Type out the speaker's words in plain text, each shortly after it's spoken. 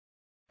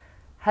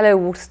Hello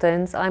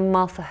Waterstones, I'm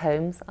Martha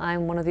Holmes.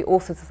 I'm one of the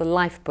authors of the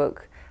Life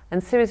book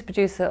and series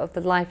producer of the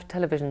Life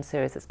television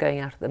series that's going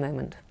out at the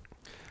moment.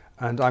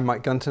 And I'm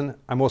Mike Gunton.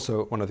 I'm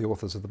also one of the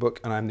authors of the book,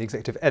 and I'm the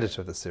executive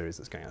editor of the series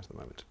that's going out at the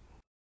moment.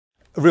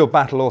 A real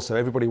battle also.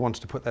 Everybody wanted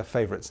to put their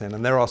favourites in,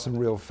 and there are some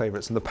real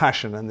favourites, and the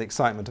passion and the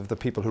excitement of the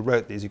people who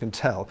wrote these, you can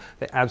tell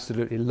they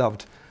absolutely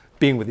loved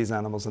being with these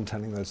animals and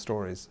telling those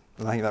stories.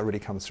 And I think that really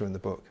comes through in the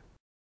book.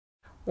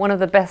 One of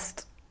the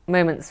best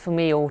moments for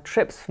me, or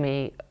trips for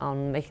me,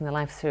 on making the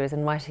Life series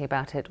and writing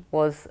about it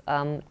was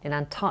in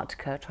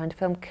Antarctica, trying to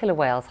film killer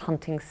whales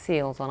hunting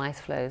seals on ice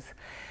floes.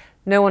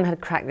 No one had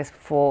cracked this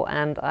before,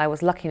 and I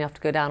was lucky enough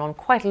to go down on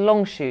quite a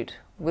long shoot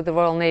with the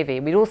Royal Navy.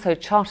 We'd also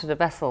chartered a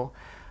vessel,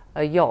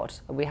 a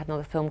yacht. We had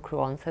another film crew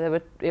on,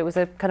 so it was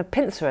a kind of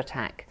pincer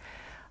attack.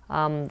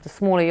 The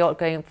smaller yacht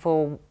going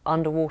for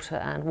underwater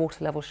and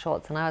water level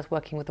shots, and I was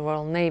working with the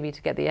Royal Navy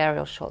to get the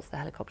aerial shots, the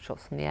helicopter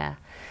shots from the air.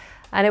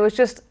 And it was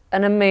just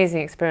an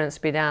amazing experience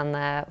to be down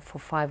there for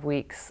 5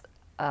 weeks,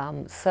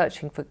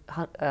 searching for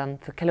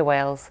killer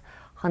whales,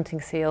 hunting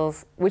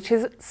seals, which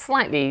is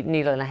slightly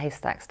needle in a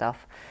haystack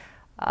stuff.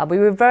 We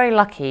were very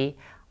lucky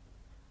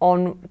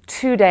on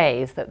 2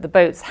 days that the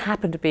boats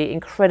happened to be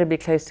incredibly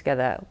close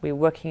together. We were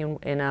working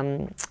in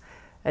an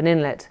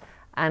inlet,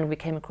 and we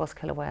came across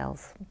killer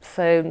whales.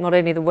 So not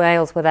only the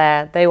whales were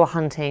there, they were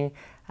hunting,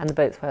 and the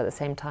boats were at the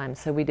same time.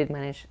 So we did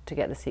manage to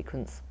get the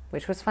sequence,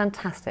 which was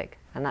fantastic,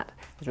 and that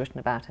is written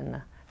about in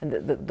the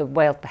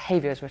whale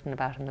behaviour is written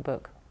about in the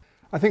book.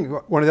 I think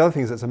one of the other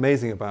things that's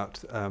amazing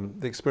about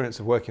the experience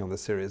of working on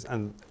this series,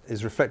 and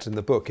is reflected in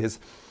the book, is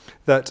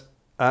that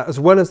as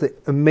well as the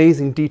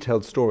amazing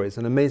detailed stories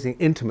and amazing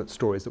intimate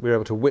stories that we were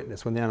able to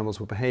witness when the animals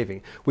were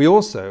behaving, we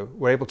also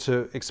were able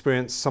to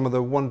experience some of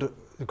the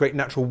great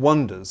natural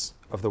wonders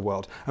of the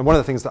world. And one of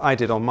the things that I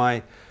did on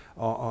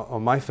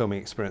my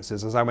filming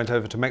experiences is I went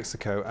over to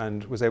Mexico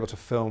and was able to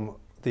film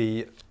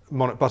the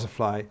monarch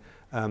butterfly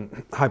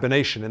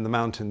hibernation in the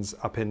mountains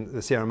up in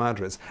the Sierra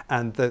Madres,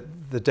 and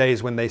the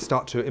days when they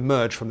start to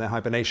emerge from their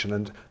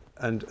hibernation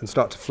and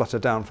start to flutter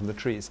down from the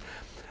trees.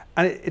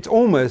 And it's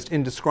almost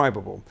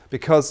indescribable,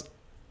 because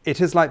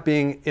it is like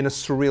being in a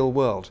surreal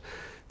world,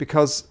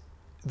 because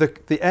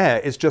the air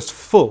is just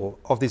full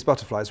of these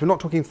butterflies. We're not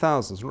talking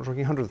thousands, we're not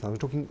talking hundreds of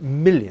thousands, we're talking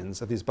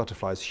millions of these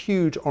butterflies,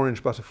 huge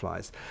orange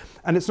butterflies.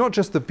 And it's not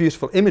just the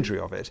beautiful imagery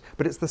of it,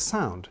 but it's the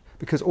sound,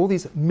 because all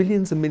these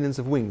millions and millions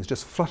of wings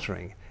just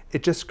fluttering,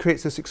 it just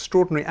creates this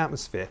extraordinary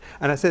atmosphere.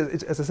 And as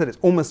I said, it's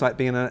almost like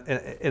being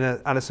in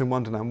a Alice in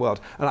Wonderland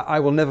world. And I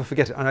will never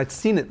forget it. And I'd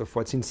seen it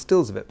before, I'd seen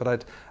stills of it,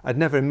 but I'd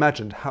never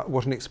imagined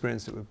what an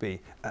experience it would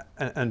be.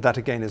 And that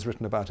again is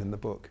written about in the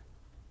book.